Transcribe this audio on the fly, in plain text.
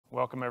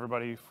Welcome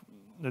everybody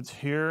that's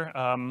here.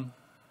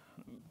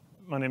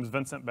 My name is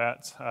Vincent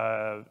Batts.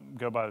 I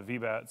go by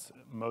VBats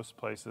most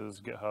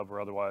places, GitHub or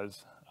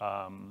otherwise.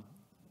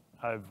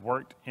 I've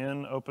worked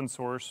in open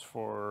source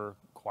for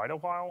quite a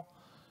while,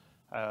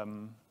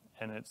 and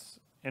it's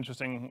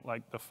interesting,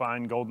 like the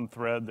fine golden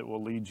thread that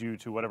will lead you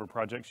to whatever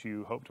projects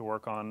you hope to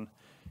work on.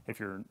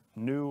 If you're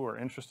new or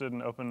interested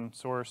in open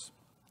source,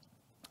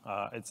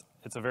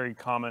 it's a very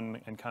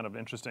common and kind of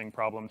interesting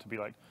problem to be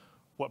like,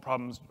 what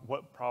problems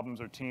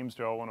or teams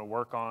do I want to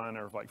work on,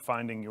 or like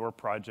finding your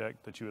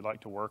project that you would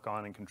like to work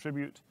on and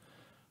contribute.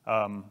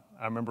 I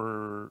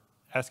remember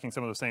asking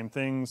some of the same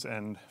things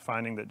and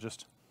finding that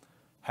just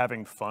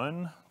having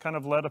fun kind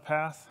of led a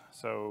path.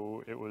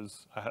 So it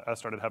was, I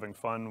started having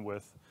fun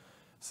with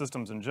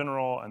systems in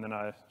general, and then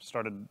I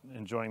started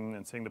enjoying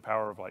and seeing the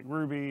power of like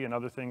Ruby and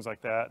other things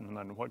like that, and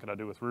then what could I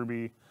do with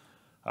Ruby?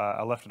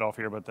 I left it off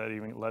here, but that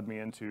even led me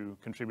into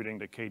contributing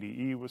to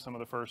KDE with some of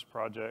the first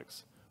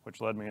projects, which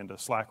led me into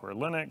Slackware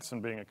Linux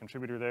and being a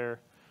contributor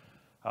there.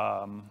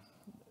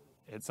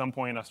 At some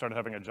point, I started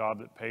having a job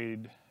that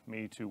paid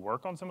me to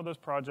work on some of those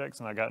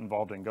projects, and I got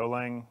involved in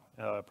Golang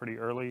pretty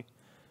early,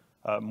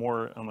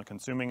 more on the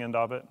consuming end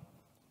of it.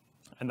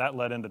 And that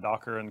led into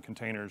Docker and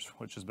containers,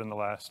 which has been the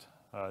last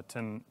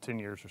 10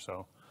 years or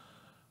so.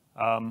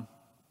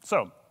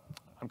 So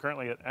I'm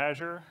currently at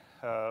Azure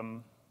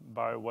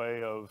by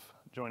way of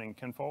joining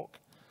Kinfolk,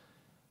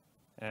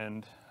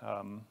 and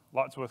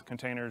lots with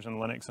containers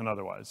and Linux and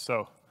otherwise.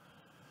 So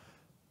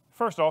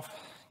first off,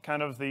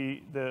 kind of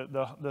the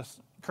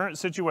current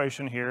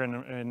situation here,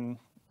 and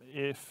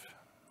if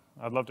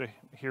I'd love to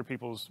hear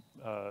people's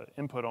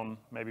input on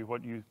maybe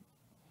what you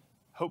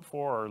hope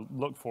for or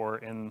look for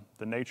in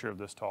the nature of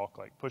this talk,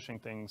 like pushing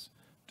things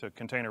to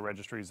container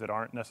registries that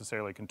aren't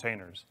necessarily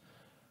containers.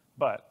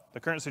 But the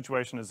current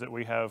situation is that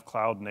we have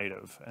cloud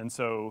native. And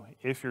so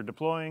if you're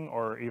deploying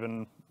or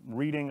even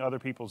reading other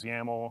people's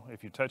YAML,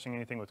 if you're touching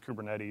anything with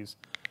Kubernetes,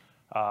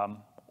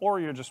 or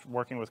you're just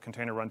working with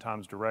container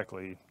runtimes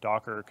directly,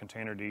 Docker,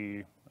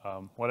 Containerd,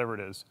 whatever it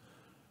is,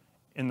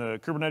 in the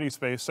Kubernetes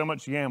space, so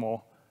much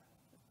YAML,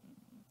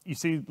 you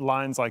see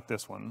lines like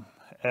this one.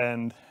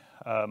 And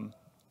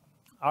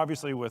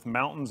obviously with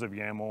mountains of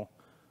YAML,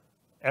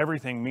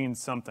 everything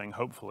means something,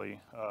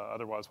 hopefully,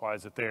 otherwise why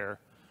is it there?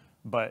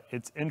 But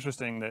it's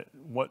interesting that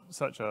what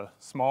such a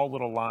small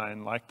little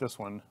line like this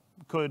one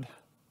could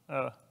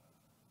have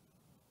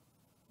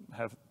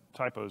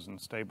typos and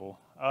stable,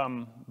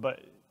 but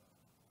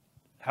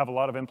have a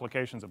lot of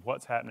implications of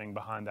what's happening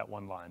behind that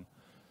one line.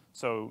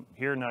 So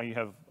here now you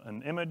have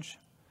an image,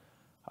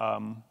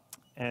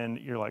 and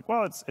you're like,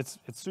 well, it's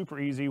super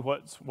easy.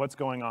 What's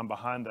going on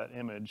behind that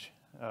image?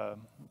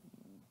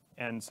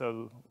 And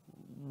so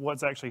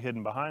what's actually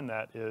hidden behind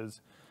that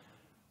is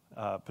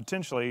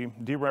potentially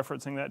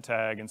dereferencing that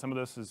tag, and some of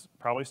this is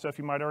probably stuff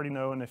you might already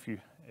know, and if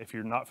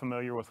you're not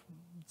familiar with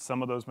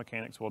some of those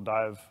mechanics, we'll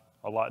dive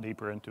a lot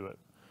deeper into it.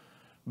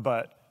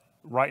 But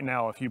right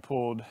now, if you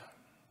pulled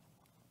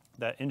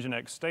that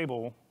Nginx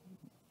stable,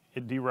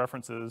 it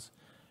dereferences,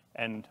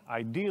 and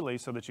ideally,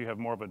 so that you have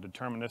more of a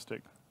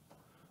deterministic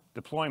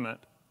deployment,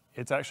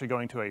 it's actually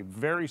going to a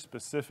very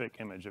specific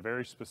image, a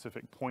very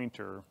specific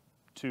pointer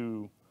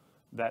to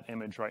that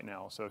image right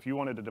now. So if you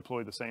wanted to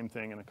deploy the same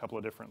thing in a couple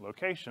of different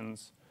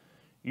locations,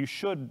 you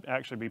should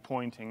actually be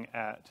pointing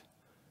at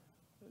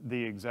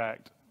the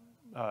exact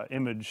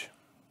image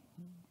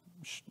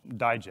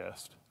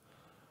digest.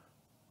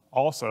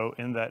 Also,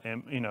 in that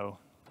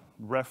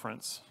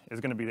reference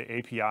is going to be the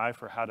API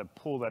for how to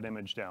pull that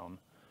image down.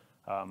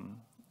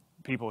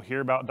 People hear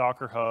about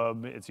Docker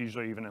Hub. It's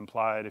usually even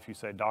implied if you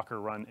say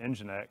Docker run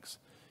Nginx,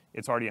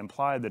 it's already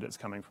implied that it's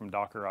coming from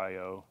Docker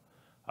IO.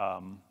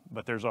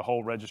 But there's a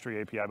whole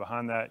registry API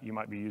behind that. You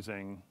might be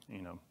using,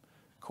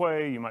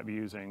 Quay, you might be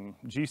using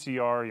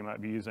GCR, you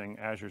might be using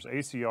Azure's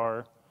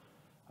ACR.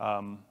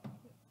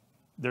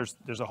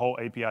 There's a whole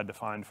API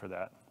defined for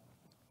that.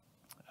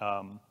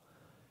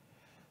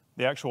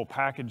 The actual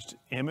packaged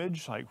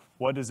image, like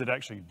what is it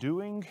actually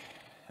doing?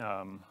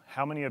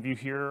 How many of you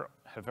here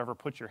have ever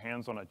put your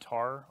hands on a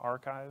tar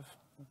archive?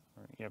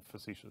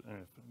 Facetious.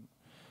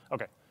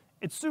 Okay,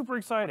 it's super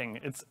exciting.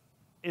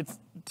 It's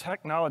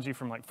technology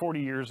from like 40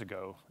 years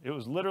ago. It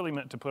was literally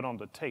meant to put on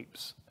the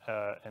tapes,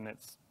 and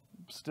it's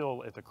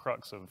still at the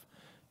crux of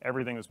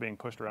everything that's being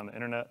pushed around the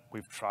internet.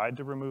 We've tried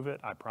to remove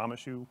it, I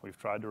promise you. We've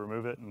tried to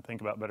remove it and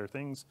think about better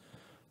things.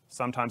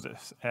 Sometimes it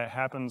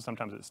happens,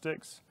 sometimes it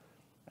sticks,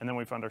 and then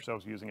we find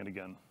ourselves using it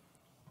again.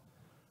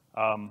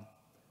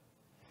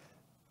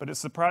 But it's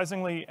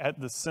surprisingly at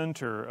the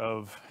center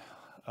of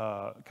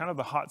kind of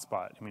the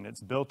hotspot. I mean,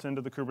 it's built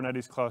into the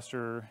Kubernetes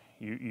cluster.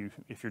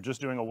 If you're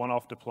just doing a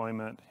one-off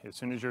deployment, as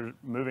soon as you're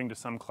moving to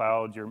some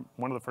cloud,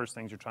 one of the first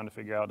things you're trying to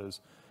figure out is,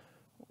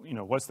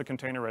 what's the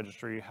container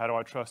registry? How do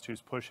I trust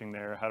who's pushing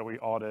there? How do we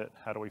audit?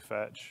 How do we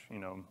fetch?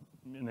 And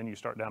then you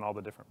start down all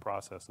the different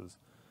processes.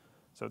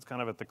 So it's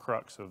kind of at the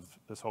crux of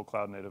this whole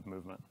cloud native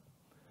movement.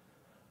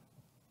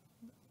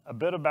 A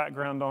bit of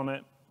background on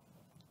it.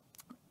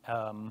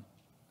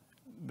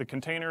 the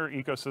container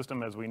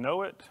ecosystem as we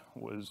know it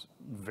was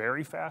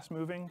very fast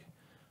moving.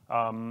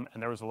 And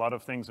there was a lot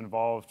of things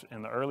involved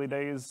in the early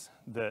days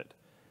that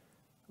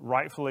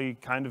rightfully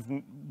kind of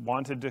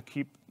wanted to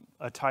keep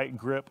a tight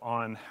grip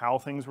on how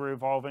things were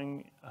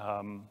evolving,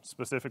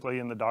 specifically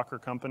in the Docker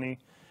company.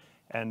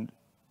 And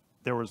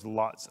there was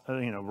lots,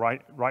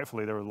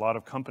 rightfully there were a lot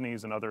of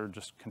companies and other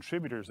just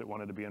contributors that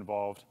wanted to be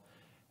involved.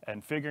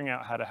 And figuring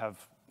out how to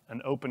have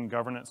an open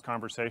governance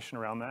conversation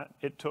around that,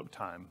 it took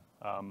time.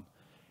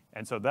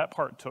 And so that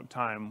part took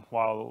time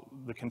while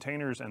the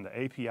containers and the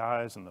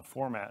APIs and the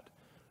format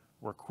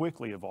were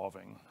quickly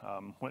evolving.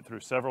 Went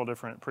through several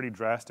different pretty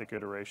drastic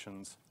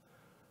iterations.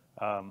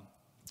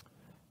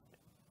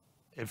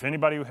 If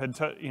anybody had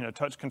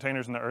touched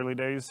containers in the early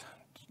days,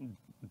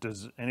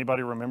 does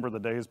anybody remember the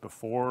days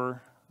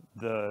before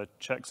the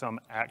checksum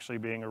actually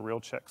being a real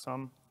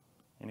checksum?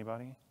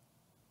 Anybody?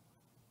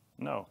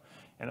 No.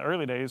 In the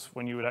early days,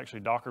 when you would actually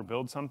Docker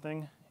build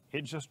something,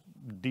 it just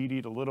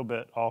DD'd a little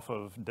bit off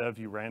of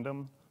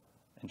dev-urandom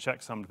and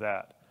checksummed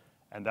that.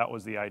 And that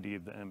was the ID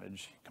of the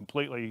image.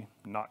 Completely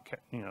not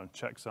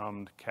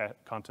checksummed,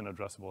 content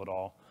addressable at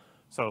all.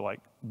 So like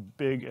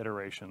big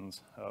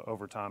iterations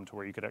over time to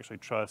where you could actually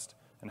trust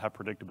and have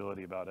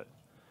predictability about it.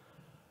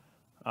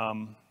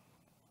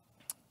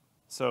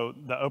 So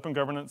the open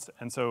governance,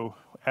 and so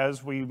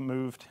as we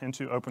moved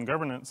into open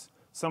governance,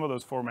 some of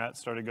those formats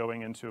started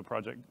going into a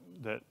project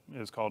that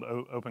is called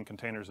Open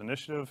Containers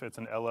Initiative. It's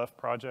an LF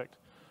project,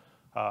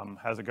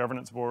 has a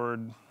governance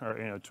board,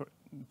 or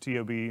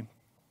TOB,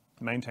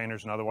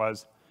 maintainers and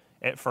otherwise.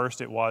 At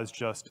first it was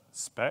just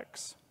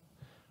specs,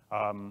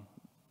 and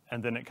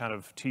then it kind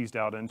of teased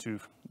out into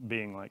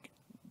being like,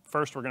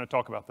 first we're gonna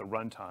talk about the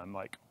runtime,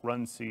 like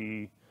run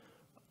C,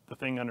 the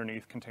thing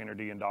underneath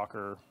containerd and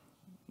Docker,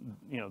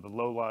 the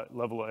low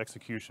level of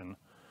execution.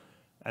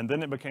 And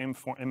then it became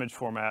image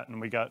format, and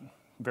we got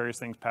various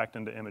things packed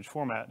into image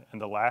format,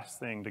 and the last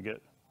thing to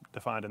get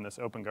defined in this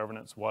open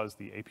governance was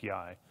the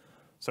API.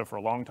 So for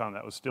a long time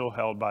that was still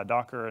held by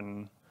Docker,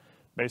 and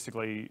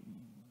basically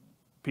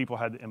people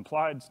had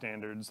implied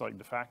standards like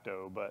de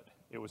facto, but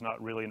it was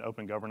not really an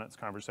open governance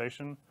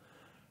conversation.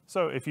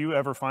 So if you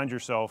ever find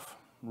yourself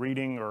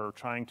reading or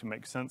trying to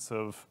make sense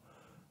of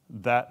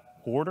that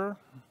order,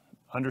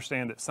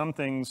 understand that some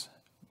things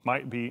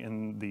might be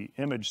in the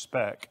image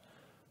spec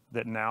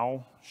that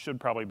now should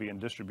probably be in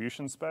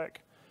distribution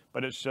spec,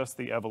 but it's just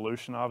the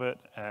evolution of it,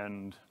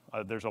 and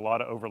there's a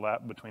lot of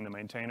overlap between the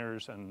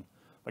maintainers and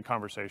the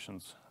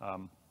conversations.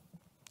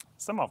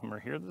 Some of them are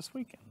here this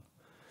weekend.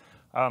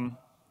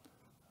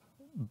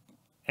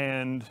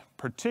 And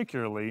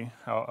particularly,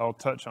 I'll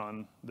touch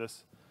on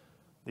this,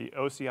 the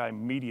OCI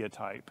media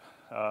type.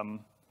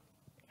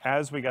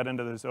 As we got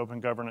into these open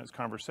governance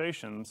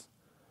conversations,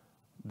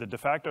 the de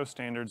facto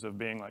standards of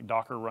being like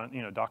Docker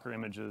Docker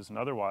images and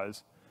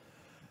otherwise,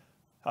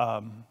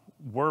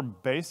 were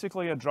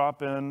basically a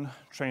drop-in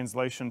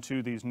translation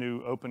to these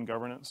new open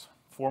governance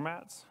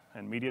formats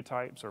and media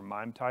types or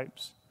MIME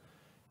types.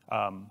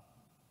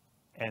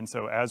 And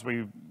so as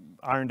we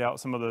ironed out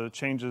some of the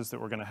changes that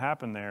were gonna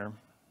happen there,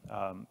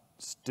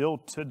 still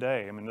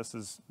today, I mean, this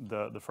is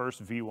the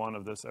first V1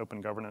 of this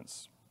open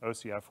governance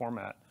OCI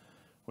format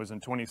was in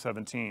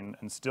 2017,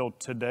 and still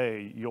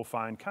today, you'll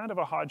find kind of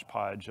a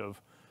hodgepodge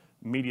of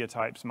media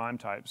types, MIME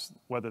types,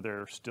 whether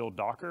they're still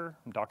Docker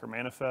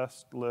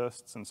manifest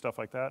lists and stuff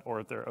like that,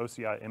 or if they're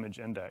OCI image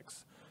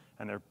index.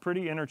 And they're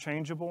pretty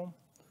interchangeable,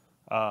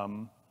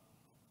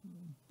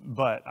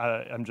 but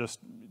I'm just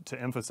to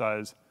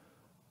emphasize,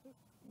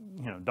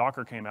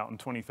 Docker came out in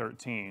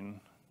 2013,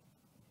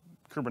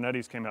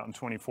 Kubernetes came out in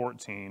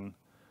 2014.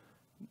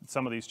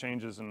 Some of these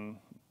changes in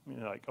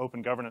like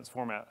open governance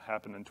format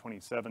happened in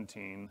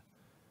 2017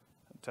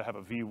 to have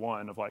a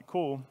V1 of like,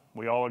 cool,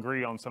 we all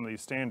agree on some of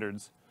these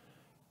standards.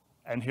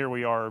 And here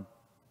we are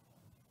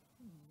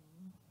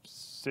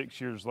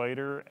 6 years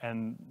later,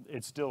 and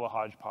it's still a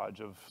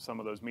hodgepodge of some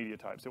of those media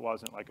types. It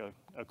wasn't like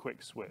a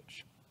quick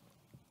switch.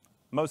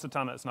 Most of the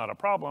time that's not a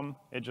problem.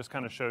 It just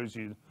kind of shows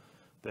you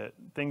that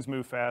things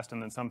move fast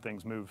and then some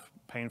things move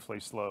painfully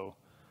slow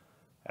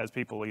as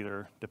people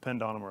either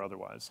depend on them or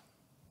otherwise.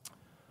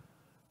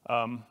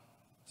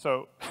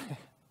 So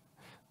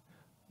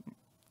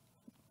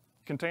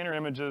container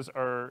images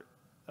are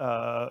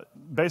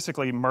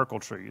basically Merkle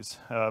trees.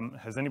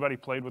 Has anybody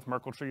played with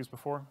Merkle trees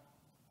before?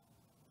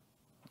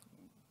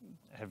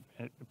 Have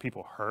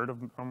people heard of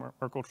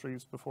Merkle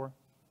trees before?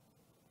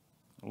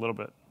 A little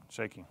bit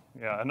shaky.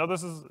 Yeah, I know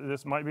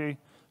this might be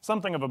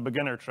something of a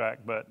beginner track,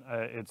 but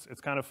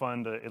it's kind of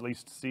fun to at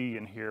least see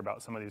and hear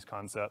about some of these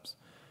concepts.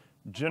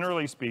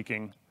 Generally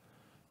speaking,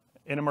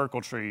 in a Merkle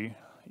tree,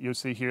 you'll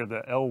see here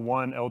the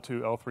L1,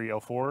 L2,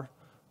 L3, L4.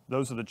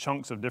 Those are the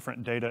chunks of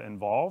different data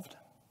involved.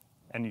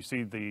 And you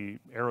see the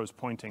arrows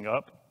pointing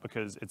up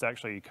because it's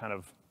actually kind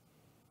of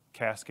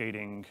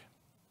cascading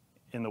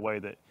in the way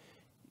that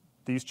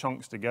these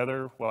chunks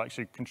together will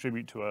actually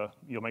contribute to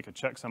you'll make a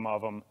checksum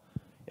of them.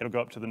 It'll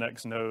go up to the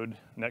next node,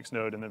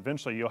 and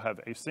eventually you'll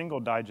have a single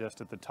digest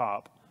at the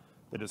top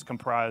that is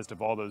comprised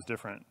of all those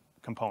different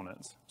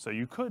components. So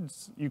you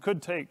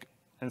could take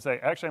and say,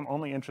 actually, I'm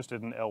only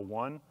interested in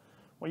L1.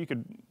 Well, you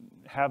could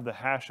have the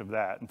hash of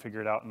that and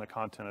figure it out in the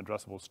content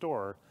addressable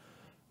store.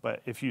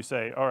 But if you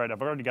say, all right,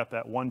 I've already got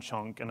that one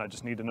chunk and I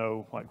just need to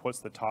know like what's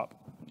the top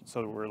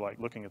so that we're like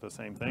looking at the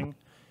same thing,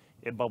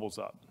 it bubbles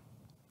up.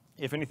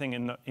 If anything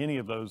in any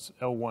of those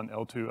L1,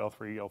 L2,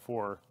 L3,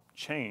 L4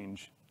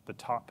 change, the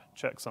top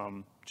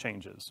checksum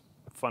changes,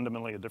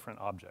 fundamentally a different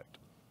object.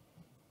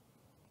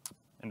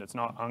 And it's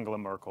not Angela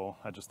Merkel,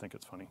 I just think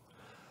it's funny.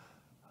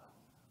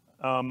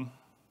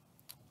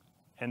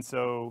 And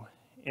so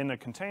in a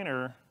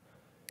container,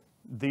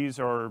 these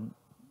are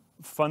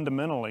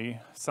fundamentally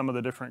some of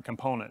the different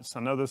components. I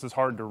know this is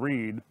hard to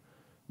read,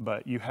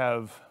 but you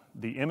have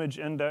the image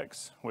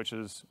index, which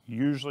is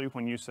usually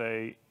when you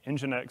say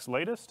Nginx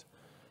latest,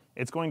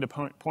 it's going to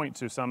point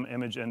to some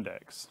image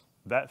index.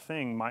 That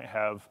thing might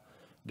have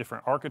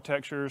different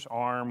architectures,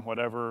 ARM,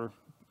 whatever,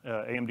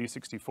 AMD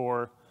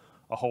 64,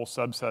 a whole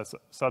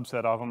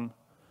subset of them.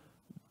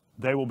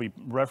 They will be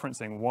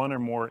referencing one or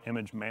more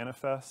image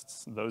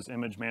manifests. Those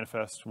image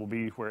manifests will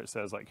be where it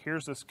says, like,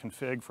 here's this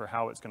config for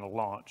how it's going to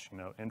launch, you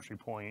know, entry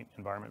point,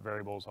 environment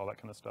variables, all that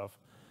kind of stuff,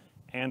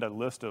 and a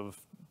list of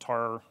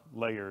tar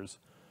layers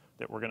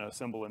that we're going to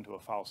assemble into a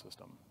file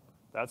system.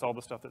 That's all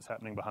the stuff that's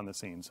happening behind the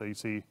scenes. So you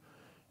see,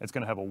 it's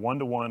going to have a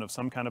one-to-one of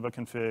some kind of a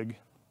config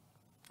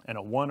and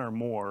a one or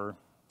more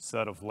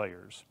set of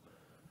layers.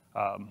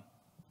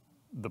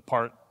 The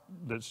part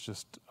that's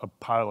just a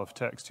pile of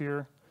text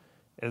here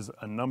is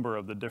a number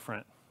of the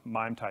different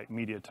MIME type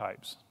media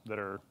types that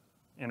are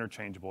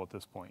interchangeable at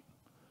this point.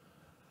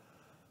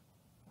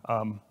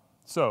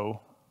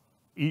 So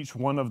each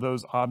one of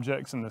those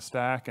objects in the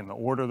stack and the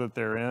order that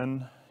they're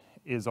in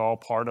is all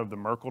part of the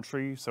Merkle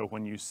tree. So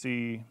when you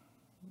see,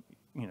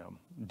 you know,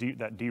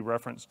 that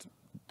dereferenced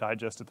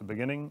digest at the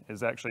beginning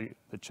is actually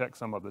the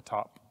checksum of the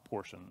top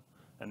portion.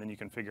 And then you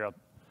can figure out,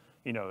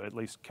 you know, at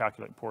least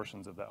calculate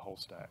portions of that whole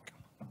stack,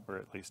 or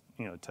at least,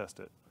 you know, test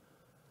it.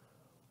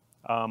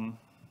 I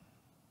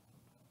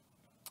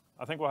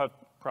think we'll have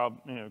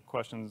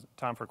questions,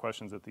 time for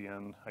questions at the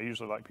end. I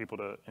usually like people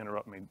to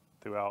interrupt me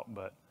throughout,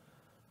 but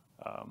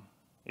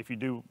if you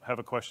do have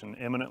a question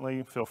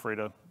imminently, feel free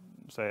to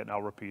say it and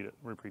I'll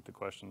repeat the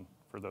question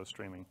for those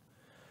streaming.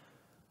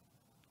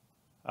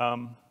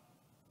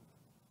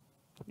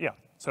 Yeah,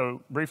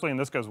 so briefly, and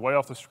this goes way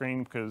off the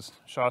screen because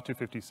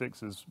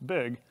SHA-256 is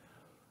big.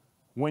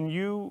 When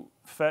you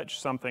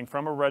fetch something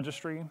from a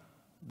registry,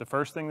 the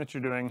first thing that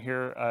you're doing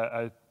here,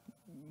 I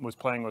was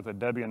playing with a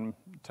Debian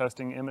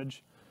testing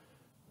image.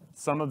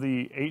 Some of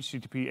the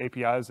HTTP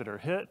APIs that are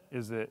hit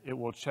is that it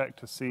will check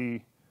to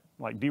see,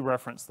 like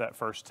dereference that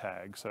first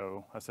tag.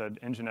 So I said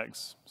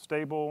Nginx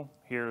stable,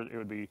 here it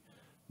would be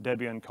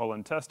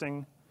Debian :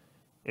 testing.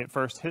 It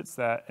first hits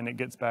that and it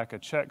gets back a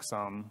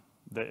checksum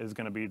that is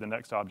gonna be the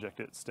next object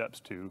it steps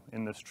to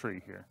in this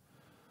tree here.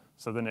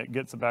 So then it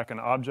gets back an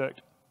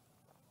object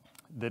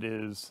that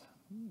is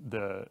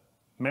the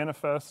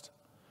manifest,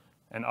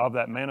 and of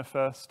that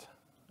manifest,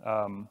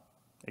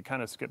 it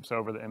kind of skips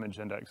over the image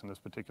index in this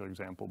particular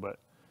example, but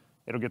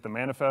it'll get the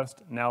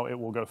manifest. Now it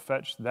will go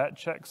fetch that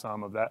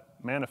checksum of that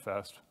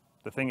manifest.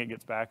 The thing it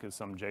gets back is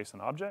some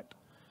JSON object.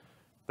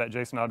 That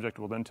JSON object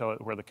will then tell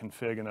it where the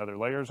config and other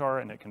layers are,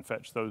 and it can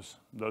fetch those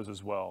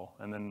as well.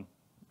 And then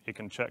it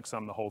can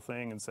checksum the whole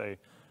thing and say,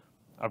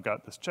 I've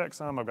got this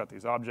checksum, I've got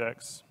these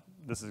objects,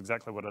 this is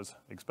exactly what I was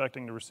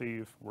expecting to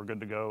receive, we're good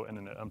to go, and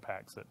then it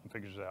unpacks it and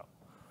figures it out.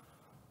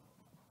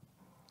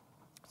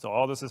 So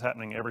all this is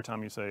happening every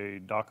time you say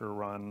Docker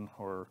run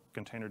or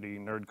containerd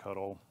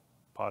nerdcuddle,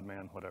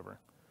 podman, whatever.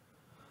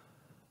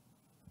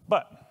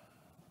 But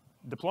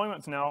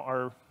deployments now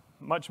are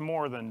much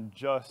more than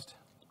just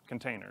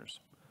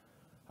containers.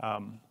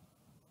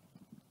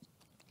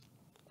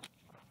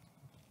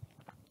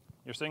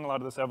 You're seeing a lot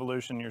of this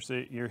evolution.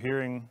 You're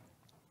hearing,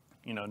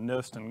 you know,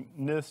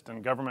 NIST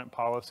and government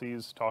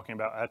policies talking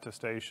about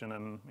attestation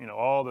and, you know,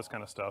 all this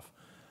kind of stuff.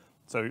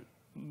 So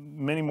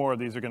many more of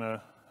these are going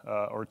to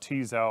or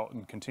tease out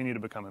and continue to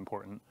become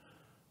important.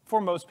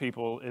 For most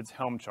people, it's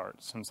Helm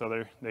charts. And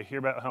so they hear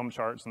about Helm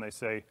charts and they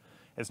say,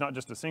 it's not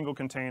just a single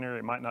container.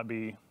 It might not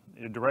be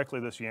directly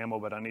this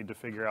YAML, but I need to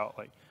figure out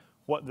like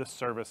what this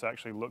service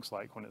actually looks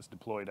like when it's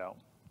deployed out.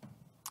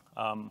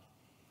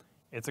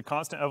 It's a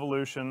constant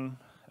evolution.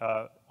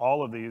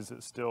 All of these,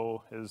 it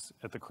still is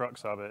at the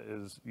crux of it,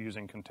 is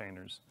using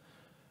containers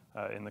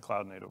in the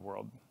cloud native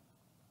world.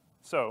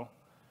 So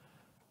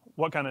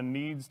what kind of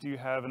needs do you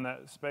have in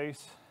that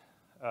space?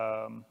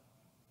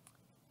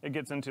 It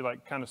gets into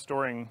like kind of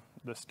storing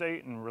the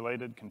state and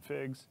related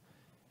configs.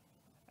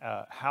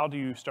 How do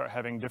you start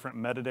having different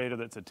metadata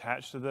that's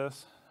attached to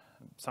this?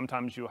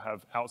 Sometimes you'll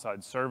have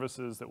outside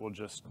services that will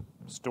just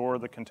store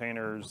the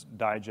containers,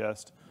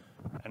 digest,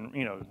 and,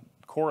 you know,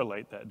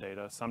 correlate that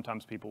data.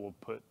 Sometimes people will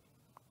put,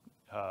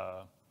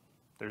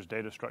 there's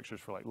data structures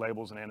for like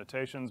labels and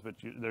annotations, but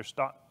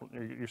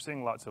you're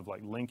seeing lots of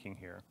like linking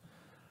here.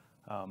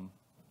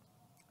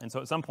 And so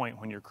at some point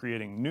when you're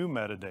creating new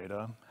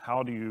metadata,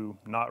 how do you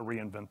not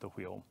reinvent the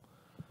wheel?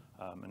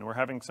 And we're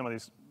having some of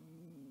these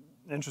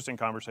interesting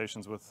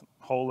conversations with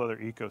whole other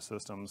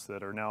ecosystems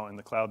that are now in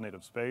the cloud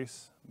native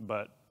space,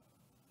 but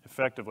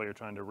effectively are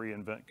trying to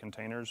reinvent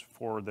containers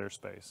for their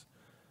space.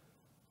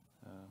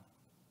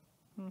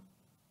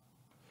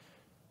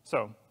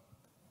 So,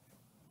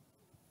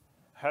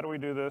 how do we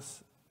do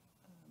this?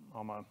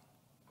 All my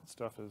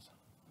stuff is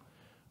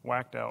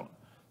whacked out.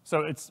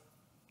 So it's,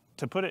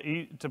 to put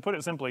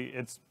it simply,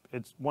 it's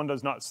one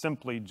does not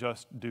simply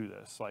just do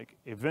this. Like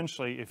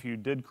eventually, if you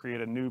did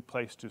create a new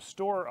place to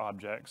store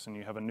objects and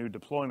you have a new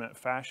deployment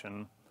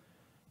fashion,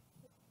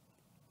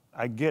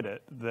 I get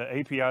it. The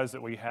APIs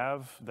that we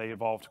have, they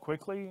evolved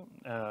quickly,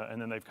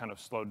 and then they've kind of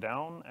slowed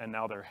down, and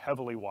now they're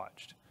heavily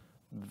watched.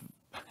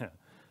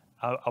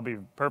 I'll be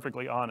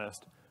perfectly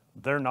honest,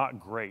 they're not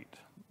great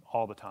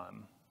all the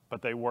time,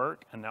 but they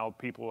work, and now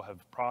people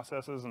have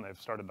processes, and they've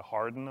started to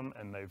harden them,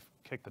 and they've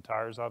kicked the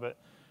tires of it.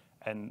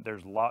 And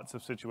there's lots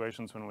of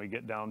situations when we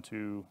get down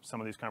to some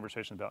of these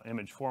conversations about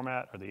image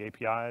format or the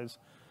APIs,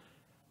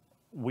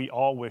 we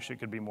all wish it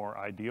could be more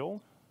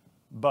ideal,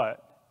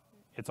 but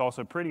it's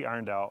also pretty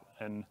ironed out,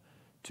 and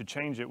to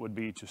change it would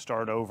be to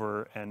start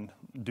over and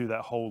do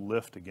that whole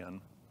lift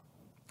again,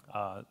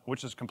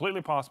 which is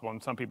completely possible,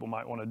 and some people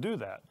might want to do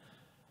that.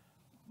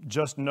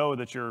 Just know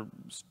that you're,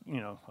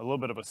 a little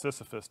bit of a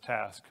Sisyphus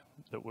task,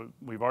 that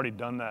we've already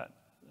done that.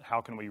 How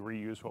can we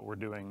reuse what we're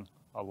doing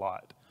a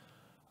lot?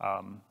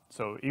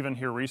 So even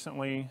here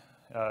recently,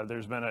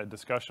 there's been a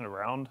discussion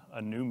around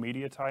a new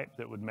media type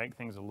that would make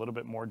things a little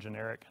bit more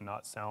generic and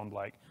not sound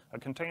like a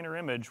container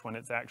image when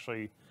it's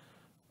actually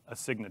a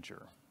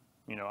signature.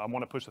 I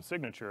want to push a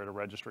signature at a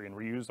registry and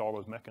reuse all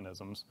those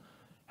mechanisms.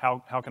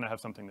 How can I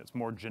have something that's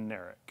more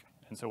generic?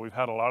 And so we've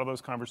had a lot of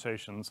those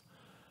conversations,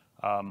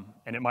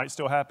 and it might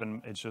still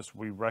happen. It's just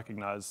we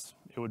recognize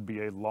it would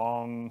be a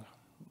long,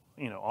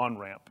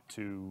 on-ramp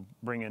to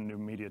bring in new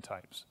media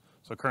types.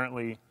 So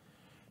currently,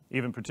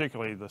 even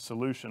particularly, the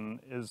solution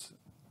is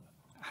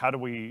how do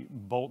we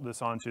bolt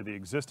this onto the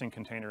existing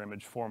container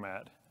image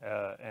format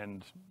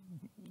and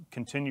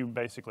continue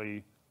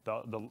basically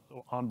the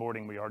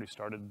onboarding we already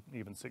started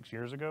even 6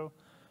 years ago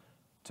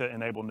to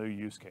enable new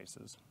use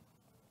cases.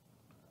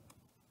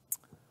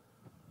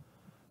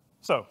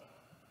 So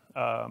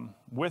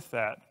with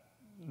that,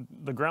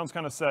 the ground's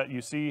kind of set.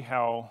 You see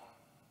how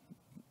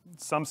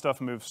some stuff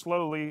moves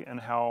slowly and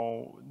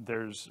how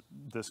there's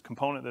this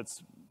component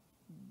that's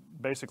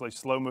basically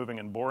slow moving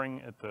and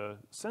boring at the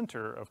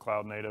center of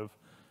cloud native.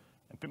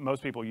 And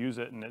most people use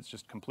it and it's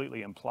just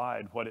completely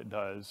implied what it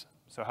does.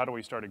 So how do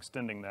we start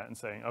extending that and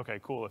saying, okay,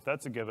 cool, if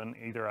that's a given,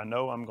 either I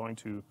know I'm going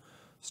to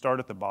start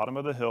at the bottom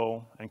of the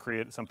hill and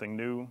create something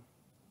new,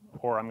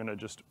 or I'm gonna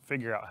just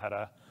figure out how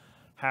to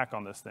hack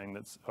on this thing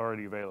that's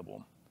already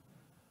available.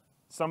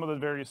 Some of the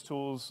various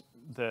tools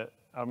that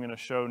I'm gonna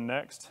show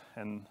next,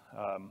 and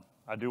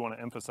I do wanna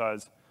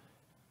emphasize,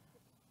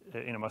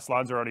 my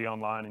slides are already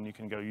online and you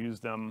can go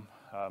use them.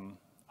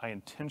 I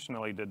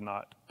intentionally did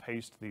not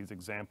paste these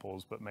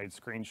examples, but made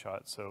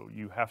screenshots, so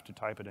you have to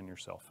type it in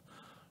yourself.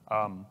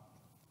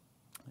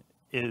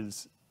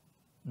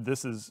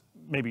 This is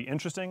maybe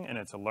interesting, and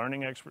it's a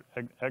learning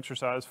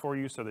exercise for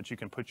you so that you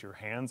can put your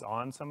hands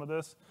on some of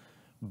this,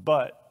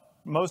 but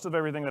most of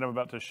everything that I'm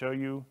about to show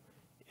you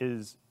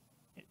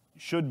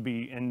should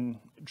be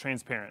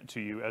transparent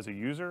to you as a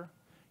user.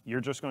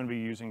 You're just going to be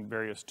using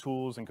various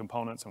tools and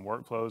components and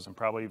workflows and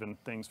probably even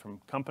things from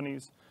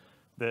companies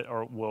that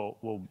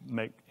will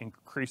make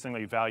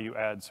increasingly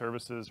value-add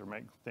services or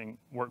make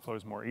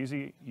workflows more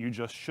easy. You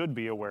just should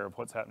be aware of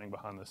what's happening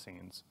behind the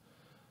scenes.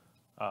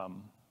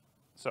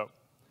 So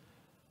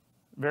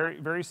very,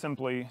 very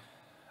simply,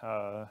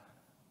 I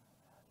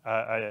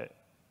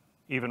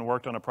even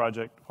worked on a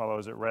project while I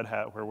was at Red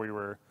Hat where we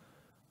were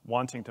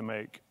wanting to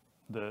make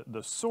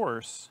the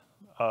source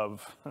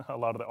of a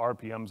lot of the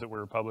RPMs that we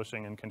were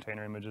publishing in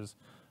container images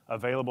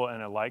available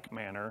in a like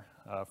manner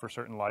for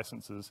certain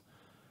licenses,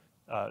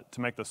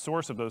 to make the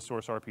source of those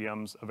source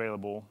RPMs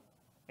available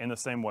in the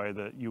same way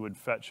that you would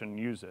fetch and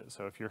use it.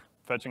 So if you're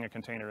fetching a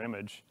container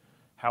image,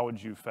 how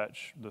would you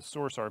fetch the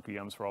source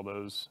RPMs for all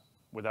those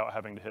without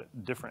having to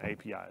hit different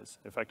APIs,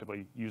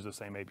 effectively use the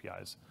same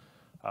APIs?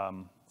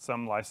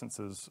 Some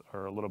licenses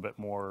are a little bit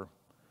more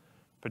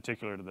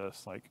particular to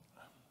this, like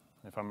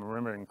if I'm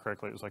remembering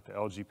correctly, it was like the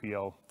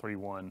LGPL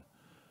 3.1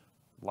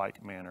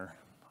 like manner.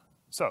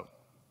 So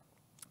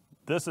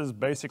this is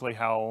basically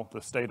how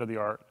the state of the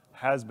art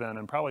has been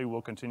and probably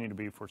will continue to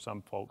be for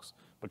some folks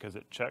because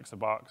it checks a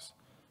box.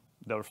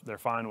 They're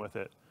fine with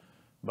it.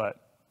 But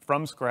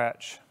from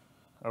scratch,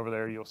 over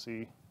there you'll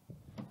see,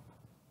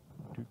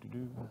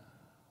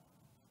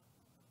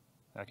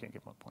 I can't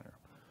get my pointer.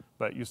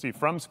 But you see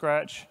from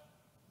scratch,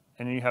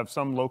 and you have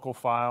some local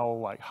file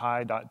like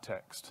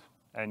hi.txt.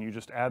 And you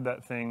just add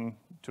that thing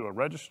to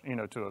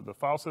a to the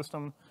file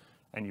system,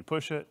 and you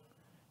push it.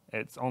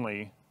 It's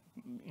only,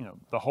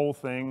 the whole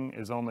thing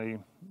is only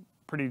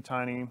pretty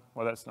tiny.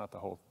 Well, that's not the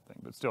whole thing,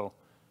 but still.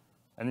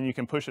 And then you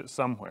can push it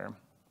somewhere.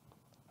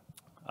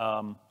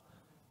 Now,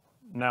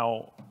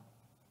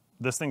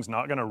 this thing's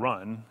not going to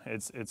run.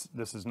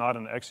 This is not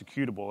an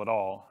executable at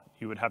all.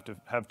 you would have to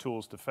have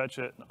tools to fetch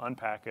it,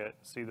 unpack it,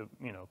 see the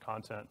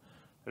content.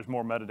 There's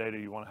more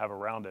metadata you want to have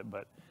around it,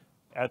 but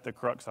at the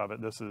crux of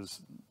it, this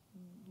is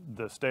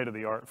the state of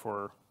the art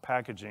for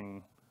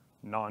packaging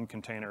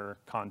non-container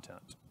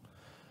content.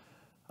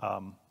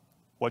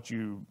 What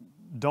you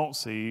don't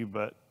see,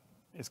 but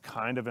is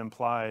kind of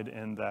implied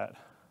in that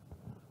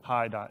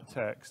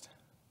hi.txt,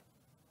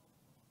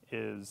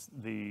 is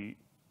the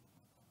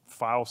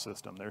file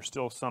system. There's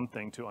still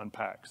something to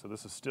unpack. So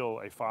this is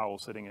still a file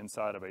sitting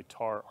inside of a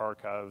tar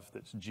archive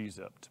that's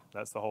gzipped.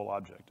 That's the whole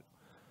object.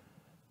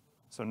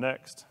 So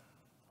next,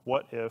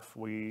 what if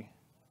we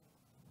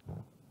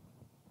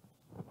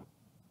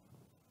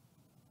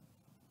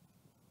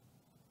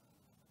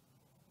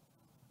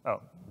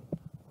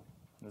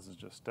this is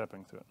just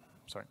stepping through it,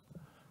 sorry.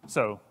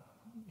 So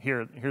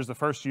here's the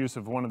first use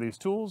of one of these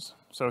tools.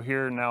 So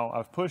here now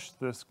I've pushed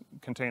this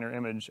container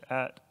image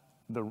at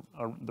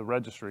the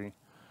registry,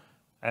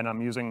 and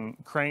I'm using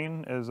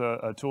Crane as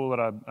a tool that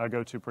I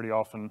go to pretty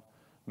often.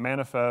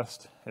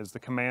 Manifest is the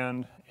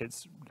command.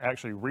 It's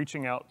actually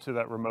reaching out to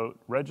that remote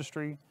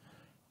registry,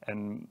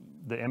 and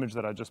the image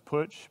that I just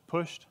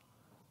pushed,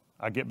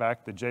 I get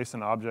back the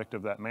JSON object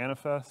of that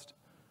manifest,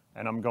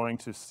 and I'm going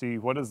to see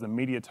what is the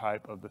media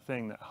type of the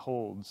thing that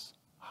holds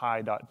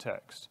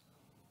hi.txt.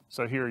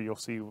 So here you'll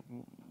see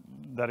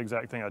that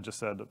exact thing I just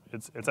said.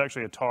 It's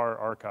actually a tar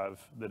archive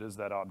that is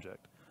that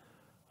object.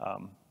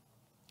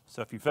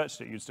 So if you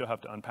fetched it, you'd still have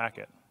to unpack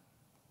it.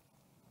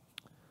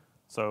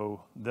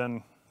 So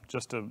then,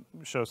 just to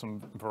show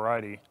some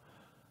variety,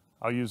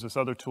 I'll use this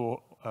other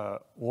tool,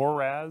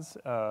 ORAS,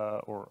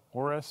 or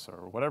ORAS,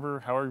 or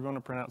whatever, however you want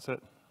to pronounce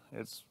it.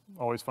 It's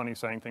always funny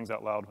saying things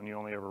out loud when you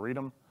only ever read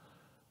them.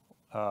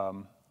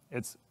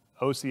 It's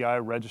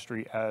OCI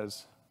registry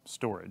as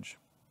storage,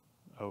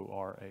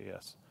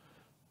 ORAS.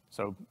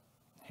 So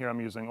here I'm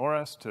using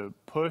ORAS to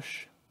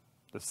push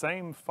the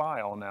same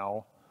file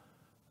now.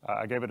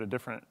 I gave it a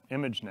different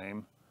image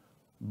name,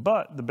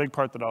 but the big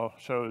part that I'll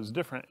show is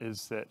different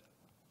is that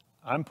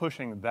I'm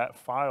pushing that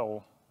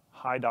file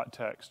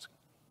hi.txt,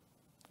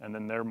 and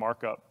then their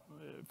markup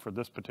for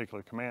this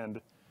particular command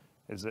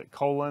is that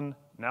colon,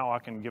 now I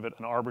can give it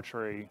an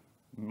arbitrary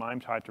MIME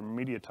type or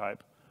media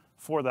type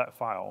for that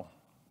file.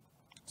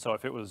 So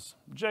if it was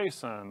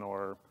JSON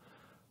or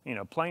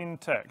plain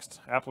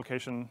text,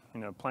 application,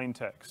 plain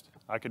text,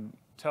 I could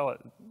tell it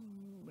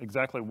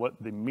exactly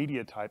what the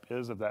media type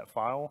is of that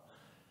file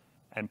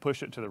and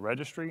push it to the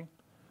registry.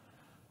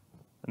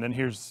 And then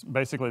here's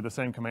basically the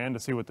same command to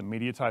see what the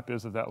media type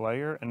is of that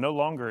layer. And no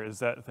longer is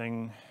that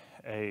thing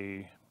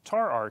a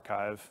tar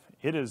archive,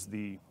 it is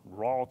the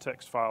raw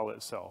text file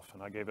itself.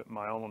 And I gave it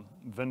my own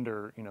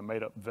vendor,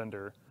 made up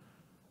vendor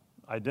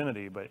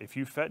identity, but if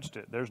you fetched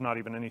it, there's not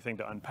even anything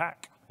to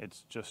unpack.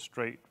 It's just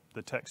straight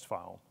the text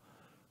file.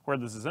 Where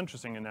this is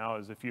interesting now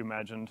is if you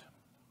imagined,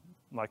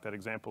 like that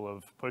example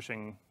of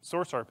pushing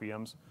source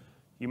RPMs,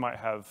 you might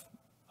have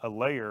a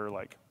layer,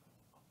 like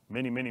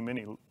many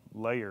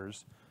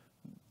layers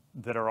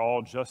that are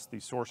all just the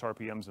source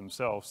RPMs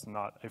themselves,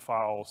 not a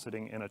file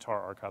sitting in a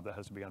tar archive that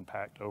has to be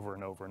unpacked over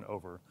and over and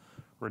over,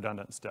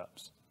 redundant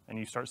steps. And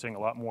you start seeing a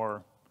lot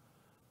more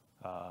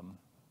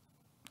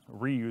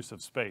reuse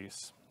of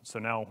space. So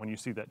now when you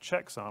see that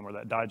checksum or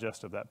that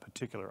digest of that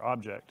particular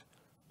object,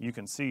 you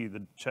can see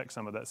the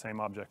checksum of that same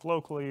object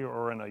locally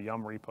or in a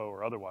Yum repo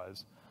or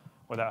otherwise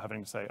without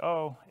having to say,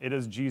 oh, it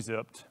is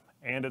gzipped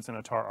and it's in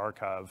a tar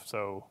archive.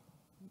 So,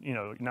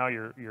 now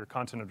your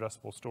content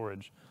addressable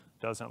storage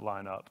doesn't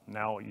line up.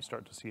 Now you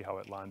start to see how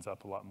it lines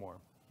up a lot more.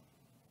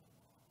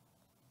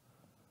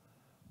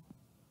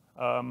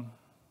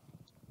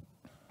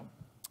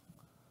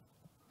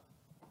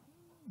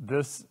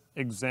 This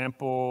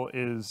example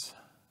is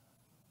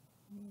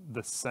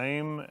the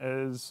same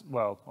as,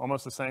 well,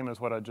 almost the same as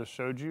what I just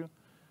showed you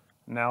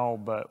now,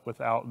 but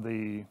without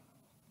the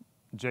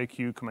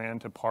JQ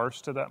command to parse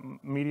to that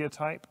media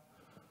type.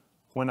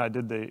 When I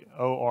did the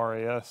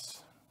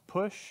ORAS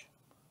push,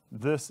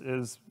 this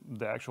is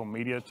the actual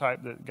media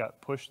type that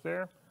got pushed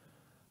there.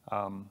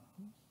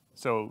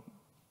 So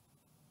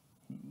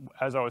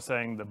as I was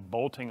saying, the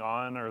bolting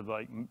on or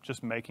like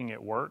just making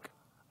it work,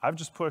 I've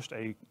just pushed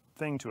a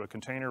thing to a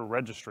container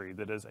registry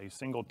that is a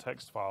single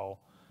text file,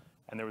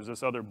 and there was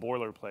this other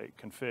boilerplate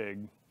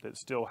config that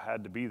still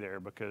had to be there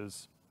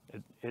because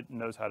it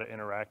knows how to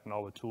interact in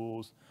all the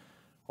tools,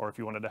 or if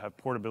you wanted to have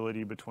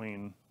portability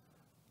between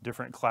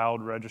different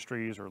cloud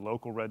registries or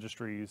local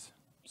registries,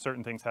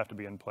 certain things have to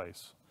be in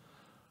place.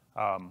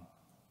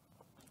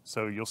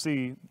 So you'll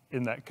see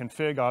in that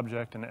config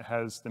object, and it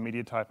has the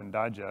media type and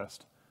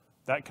digest,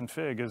 that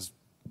config is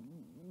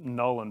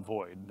null and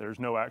void. There's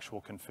no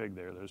actual config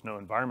there. There's no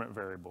environment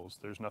variables.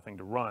 There's nothing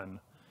to run.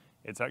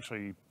 It's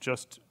actually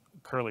just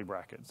curly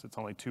brackets. It's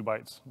only 2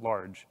 bytes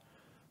large.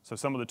 So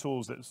some of the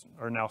tools that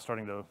are now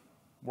starting to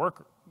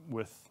work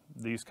with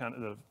these kind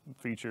of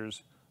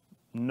features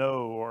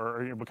know,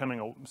 or you're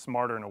becoming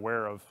smarter and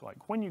aware of,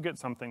 like, when you get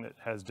something that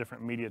has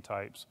different media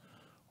types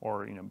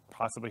or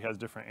possibly has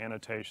different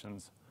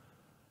annotations,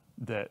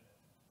 that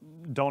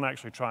don't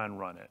actually try and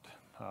run it.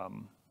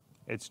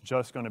 It's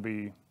just going to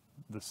be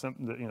the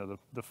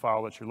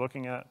file that you're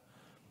looking at,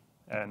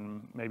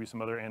 and maybe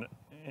some other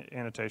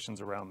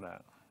annotations around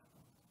that.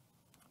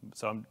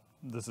 So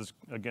this is,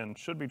 again,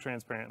 should be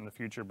transparent in the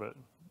future, but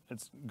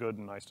it's good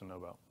and nice to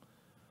know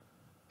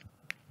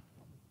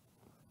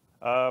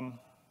about.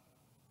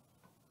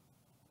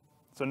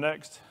 So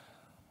next,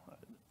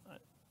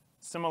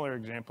 similar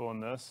example in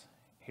this.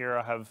 Here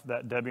I have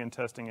that Debian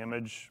testing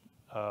image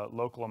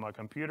local on my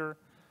computer.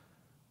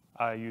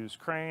 I use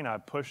Crane. I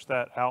push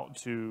that out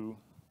to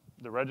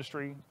the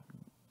registry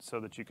so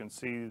that you can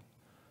see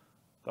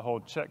the whole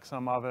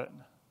checksum of it.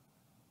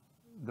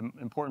 The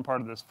important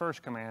part of this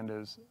first command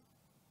is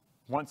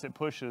once it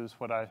pushes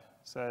what I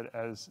said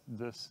as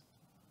this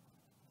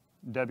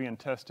Debian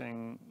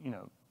testing,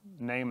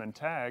 name and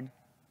tag,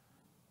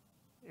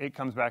 it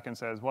comes back and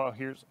says, well,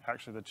 here's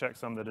actually the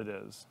checksum that it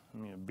is,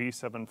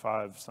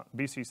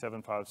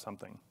 BC75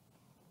 something.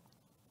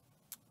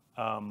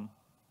 I'm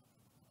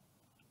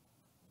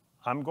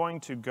going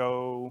to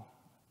go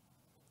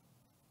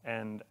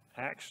and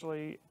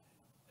actually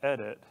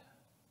edit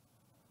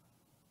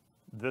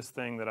this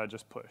thing that I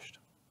just pushed.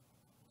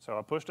 So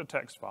I pushed a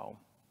text file.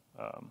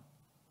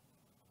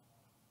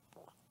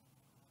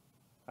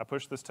 I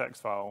pushed this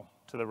text file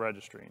to the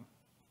registry.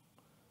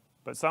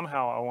 But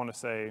somehow I want to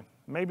say,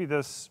 maybe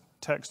this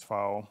text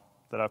file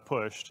that I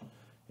pushed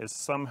is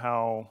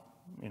somehow,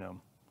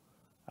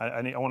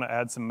 I want to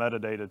add some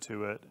metadata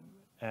to it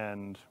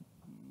and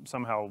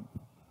somehow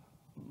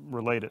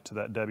relate it to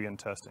that Debian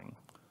testing.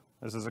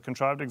 This is a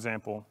contrived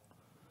example.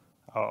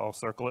 I'll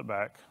circle it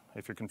back.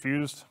 If you're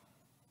confused,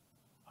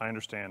 I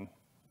understand.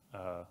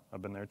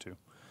 I've been there too.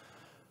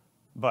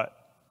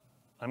 But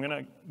I'm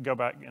going to go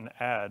back and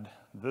add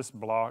this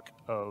block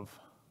of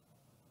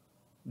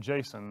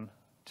JSON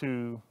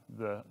to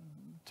the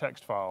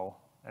text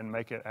file and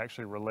make it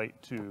actually relate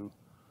to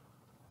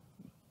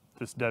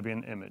this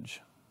Debian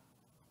image.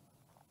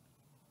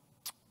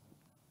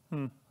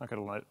 I could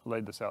have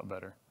laid this out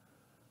better.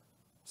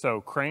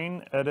 So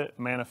crane edit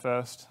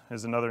manifest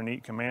is another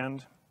neat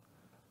command.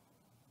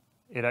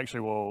 It actually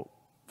will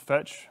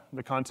fetch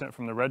the content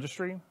from the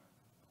registry,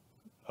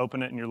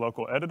 open it in your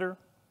local editor,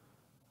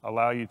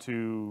 allow you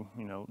to,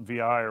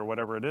 VI or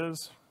whatever it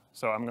is.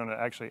 So I'm going to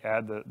actually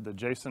add the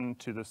JSON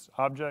to this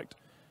object.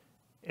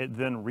 It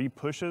then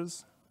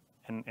repushes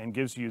and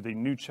gives you the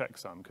new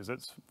checksum, because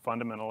it's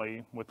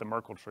fundamentally, with the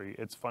Merkle tree,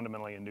 it's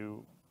fundamentally a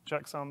new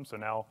checksum. So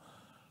now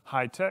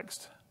high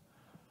text,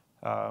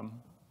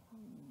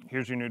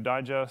 here's your new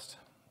digest,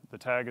 the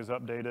tag is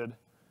updated,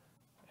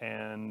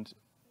 and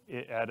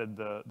it added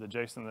the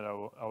JSON that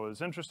I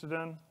was interested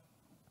in.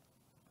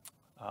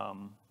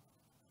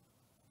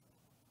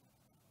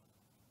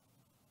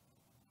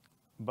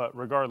 But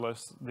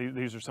regardless,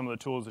 these are some of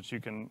the tools that you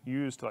can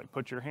use to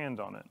put your hand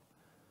on it.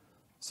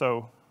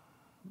 So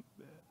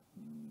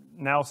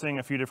now seeing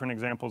a few different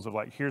examples of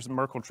here's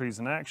Merkle trees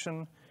in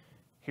action,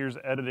 here's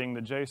editing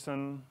the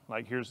JSON,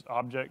 here's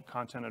object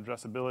content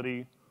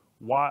addressability.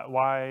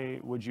 Why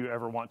would you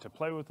ever want to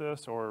play with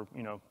this, or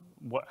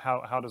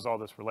how does all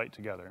this relate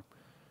together?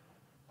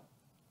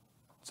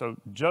 So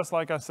just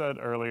like I said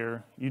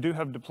earlier, you do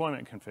have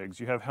deployment configs.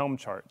 You have Helm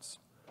charts.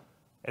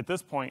 At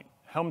this point,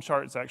 Helm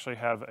charts actually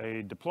have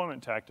a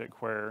deployment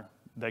tactic where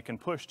they can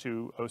push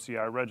to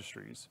OCI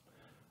registries.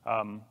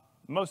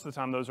 Most of the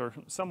time, those are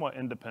somewhat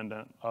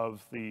independent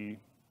of the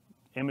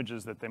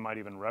images that they might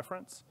even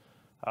reference.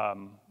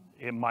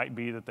 It might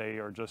be that they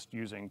are just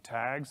using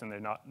tags and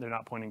they're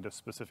not pointing to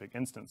specific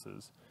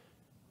instances.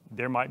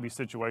 There might be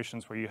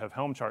situations where you have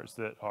Helm charts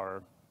that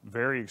are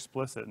very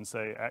explicit and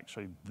say,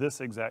 actually, this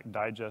exact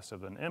digest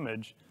of an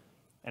image,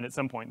 and at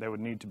some point they would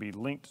need to be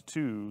linked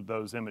to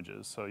those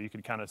images, so you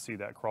could kind of see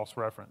that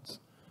cross-reference.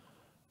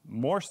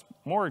 More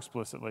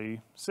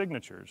explicitly,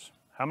 signatures.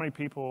 How many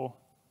people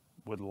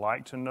would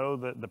like to know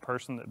that the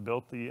person that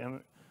built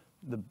the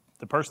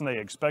person they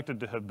expected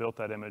to have built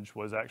that image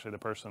was actually the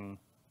person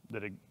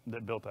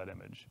that built that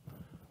image?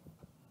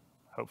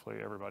 Hopefully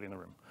everybody in the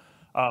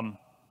room.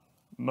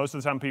 Most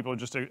of the time people are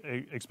just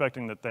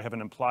expecting that they have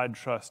an implied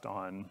trust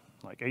on,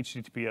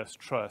 HTTPS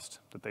trust,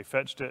 that they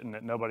fetched it and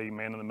that nobody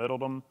man-in-the-middled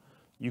them.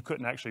 You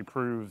couldn't actually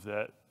prove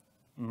that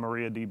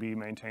MariaDB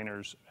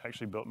maintainers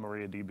actually built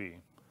MariaDB.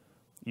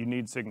 You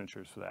need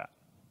signatures for that.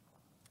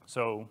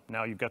 So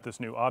now you've got this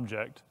new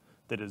object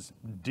that is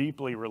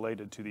deeply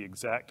related to the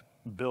exact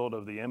build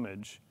of the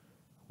image.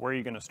 Where are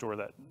you going to store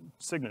that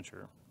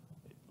signature?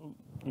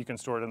 You can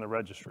store it in the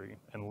registry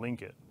and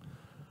link it.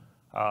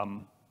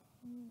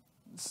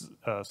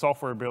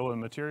 Software bill and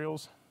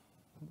materials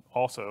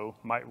also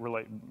might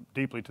relate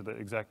deeply to the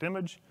exact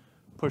image.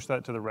 Push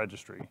that to the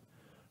registry.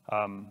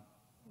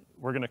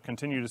 We're going to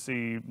continue to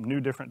see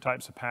new different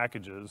types of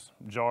packages,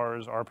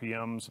 jars,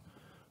 RPMs,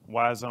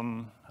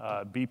 WASM,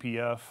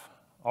 BPF,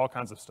 all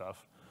kinds of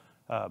stuff.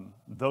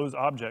 Those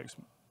objects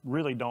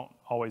really don't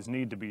always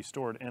need to be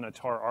stored in a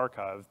tar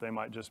archive. They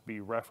might just be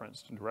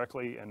referenced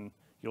directly, and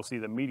you'll see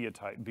the media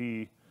type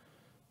be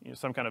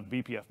some kind of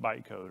BPF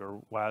bytecode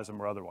or WASM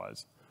or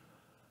otherwise.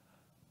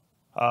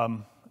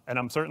 And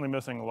I'm certainly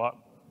missing a lot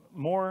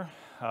more.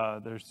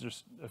 There's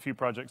just a few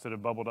projects that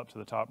have bubbled up to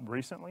the top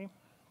recently,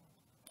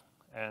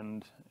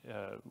 and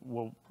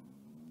we'll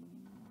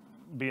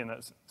be in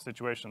that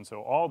situation.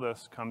 So all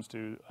this comes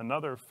to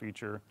another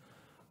feature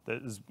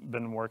that has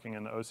been working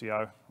in the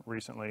OCI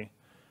recently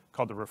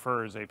called the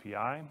Refers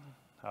API.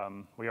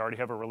 We already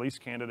have a release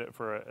candidate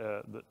for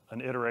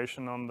an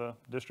iteration on the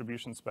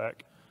distribution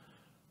spec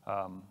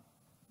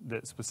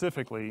that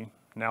specifically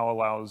now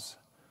allows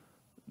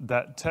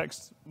that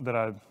text that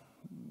I've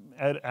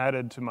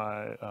added to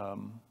my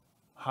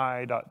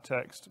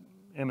hi.text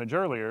image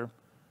earlier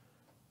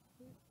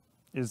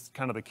is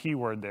kind of the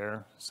keyword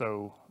there.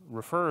 So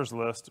refers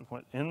list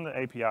in the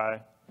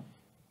API,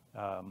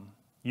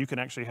 you can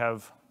actually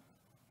have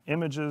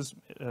images,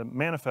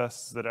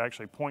 manifests that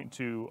actually point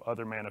to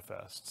other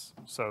manifests.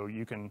 So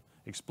you can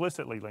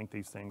explicitly link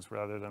these things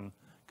rather than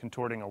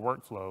contorting a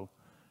workflow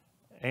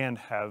and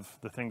have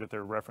the thing that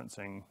they're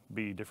referencing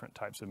be different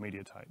types of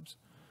media types.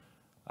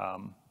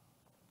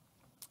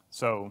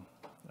 Some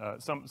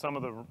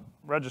of the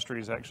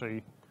registries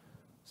actually,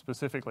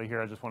 specifically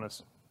here, I just want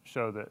to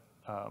show that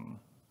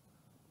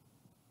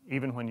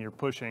even when you're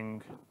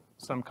pushing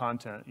some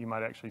content, you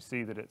might actually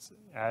see that it's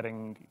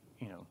adding,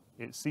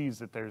 it sees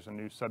that there's a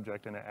new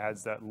subject and it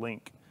adds that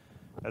link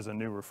as a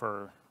new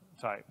refer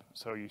type.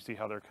 So you see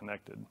how they're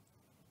connected.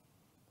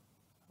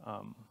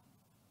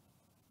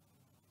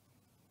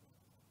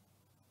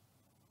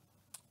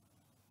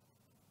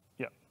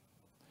 Yeah.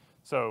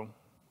 So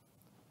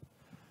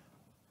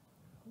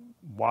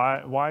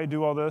why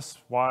do all this?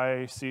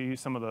 Why see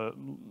some of the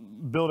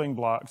building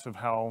blocks of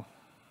how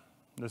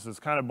this is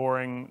kind of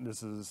boring,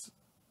 this is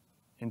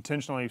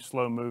intentionally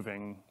slow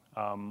moving.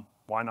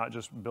 Why not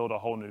just build a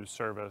whole new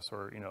service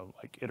or,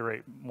 like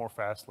iterate more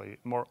fastly,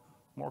 more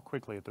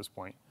quickly at this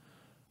point?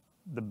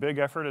 The big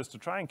effort is to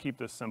try and keep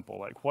this simple.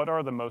 Like, what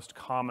are the most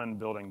common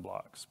building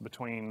blocks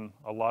between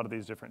a lot of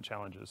these different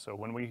challenges? So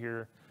when we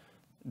hear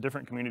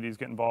different communities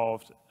get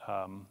involved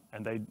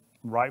and they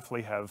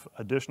rightfully have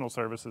additional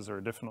services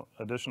or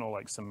additional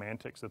like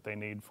semantics that they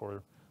need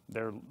for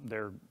their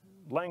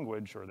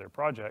language or their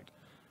project,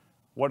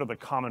 what are the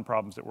common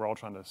problems that we're all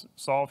trying to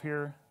solve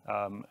here?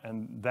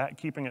 And that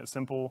keeping it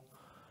simple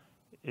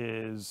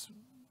is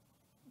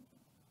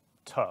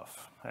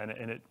tough, and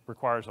it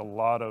requires a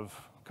lot of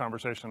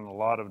conversation, a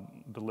lot of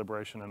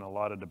deliberation, and a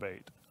lot of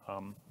debate.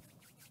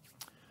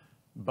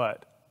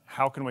 But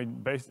how can we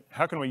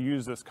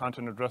use this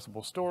content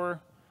addressable store,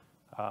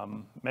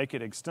 make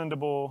it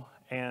extendable,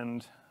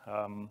 and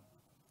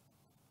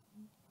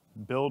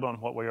build on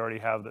what we already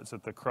have that's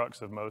at the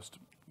crux of most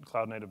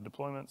cloud native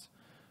deployments?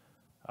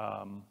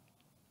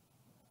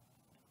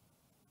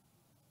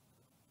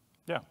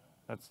 Yeah,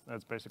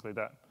 that's basically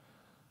that.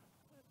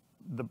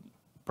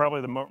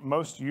 Probably the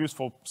most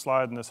useful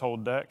slide in this whole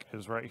deck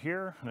is right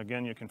here. And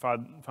again, you can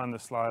find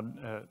this slide,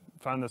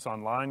 find this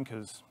online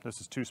because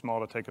this is too small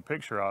to take a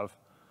picture of.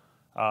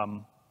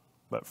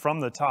 But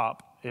from the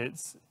top,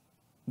 it's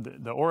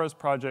the ORAS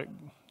project,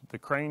 the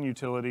Crane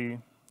utility,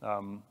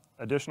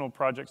 additional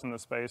projects in the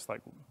space like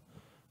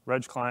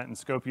Reg Client and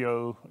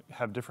Scopio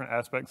have different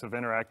aspects of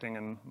interacting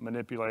and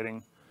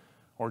manipulating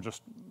or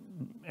just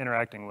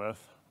interacting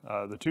with.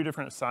 The two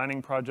different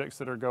signing projects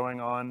that are going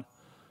on,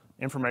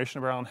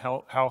 information around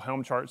how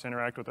Helm charts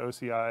interact with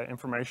OCI,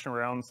 information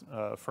around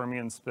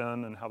Fermion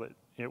Spin and how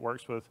it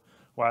works with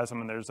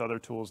WASM, and there's other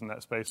tools in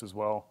that space as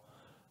well.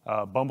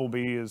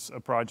 Bumblebee is a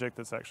project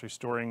that's actually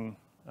storing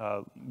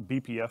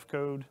BPF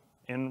code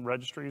in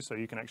registries, so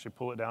you can actually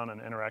pull it down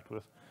and interact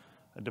with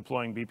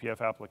deploying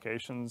BPF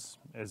applications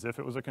as if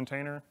it was a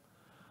container.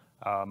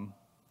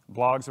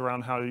 Blogs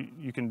around how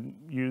you can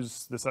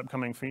use this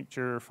upcoming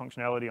feature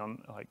functionality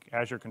on like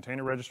Azure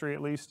Container Registry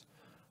at least.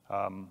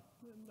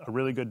 A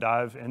really good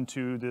dive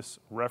into this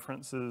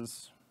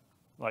references,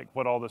 like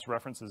what all this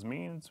references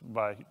means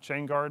by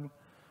ChainGuard.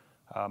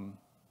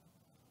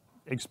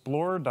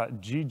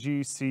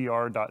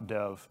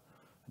 Explore.ggcr.dev.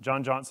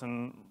 John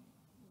Johnson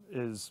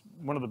is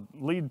one of the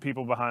lead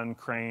people behind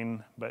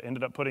Crane, but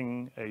ended up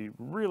putting a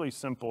really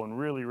simple and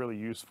really, really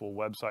useful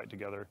website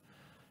together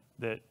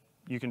that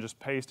you can just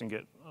paste and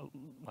get,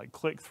 like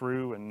click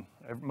through, and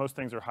most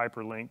things are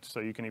hyperlinked, so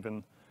you can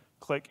even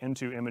click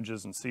into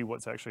images and see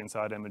what's actually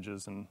inside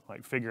images and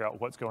like figure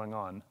out what's going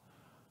on.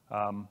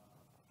 A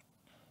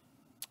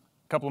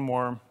couple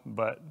more,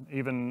 but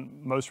even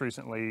most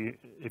recently,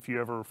 if you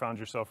ever found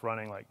yourself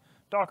running like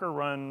Docker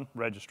run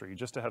registry,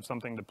 just to have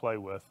something to play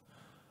with,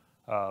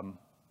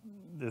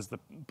 is the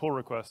pull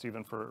request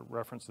even for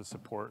references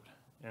support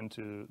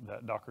into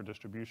that Docker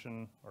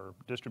distribution or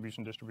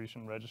distribution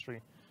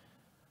registry.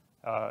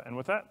 And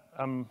with that,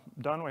 I'm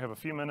done. We have a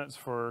few minutes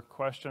for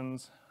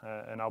questions,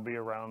 and I'll be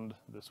around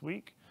this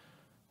week.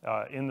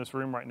 In this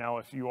room right now,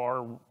 if you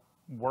are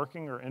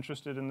working or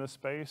interested in this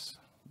space,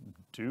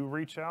 do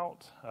reach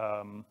out.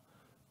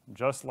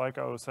 Just like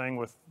I was saying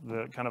with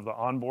the kind of the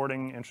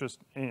onboarding interest,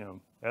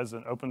 as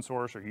an open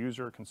source or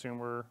user,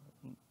 consumer,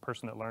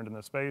 person that learned in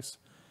this space,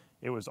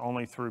 it was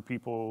only through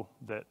people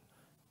that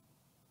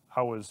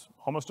I was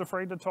almost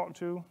afraid to talk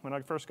to when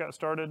I first got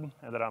started,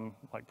 and that I'm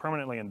like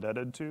permanently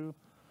indebted to.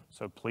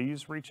 So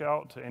please reach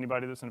out to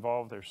anybody that's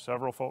involved. There's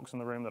several folks in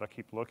the room that I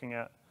keep looking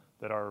at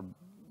that are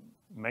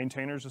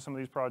maintainers of some of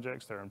these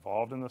projects. They're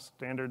involved in the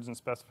standards and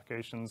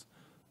specifications.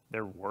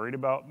 They're worried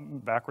about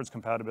backwards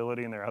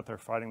compatibility, and they're out there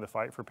fighting the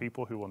fight for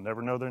people who will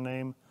never know their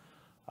name.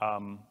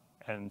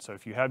 And so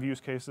if you have use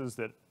cases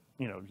that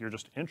you're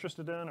just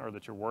interested in, or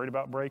that you're worried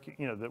about breaking,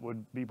 that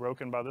would be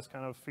broken by this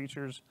kind of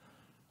features,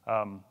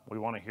 we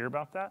want to hear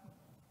about that.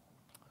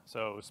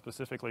 So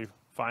specifically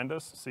find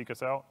us, seek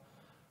us out,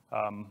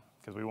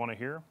 because we want to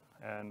hear.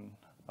 And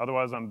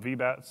otherwise, I'm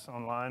VBATS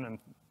online,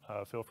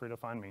 and feel free to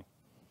find me.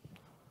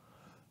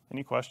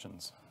 Any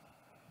questions?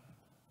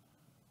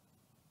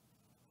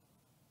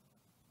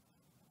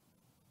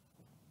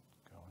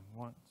 Going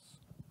once,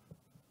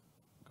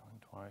 going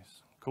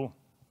twice. Cool.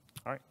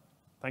 All right.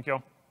 Thank you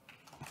all.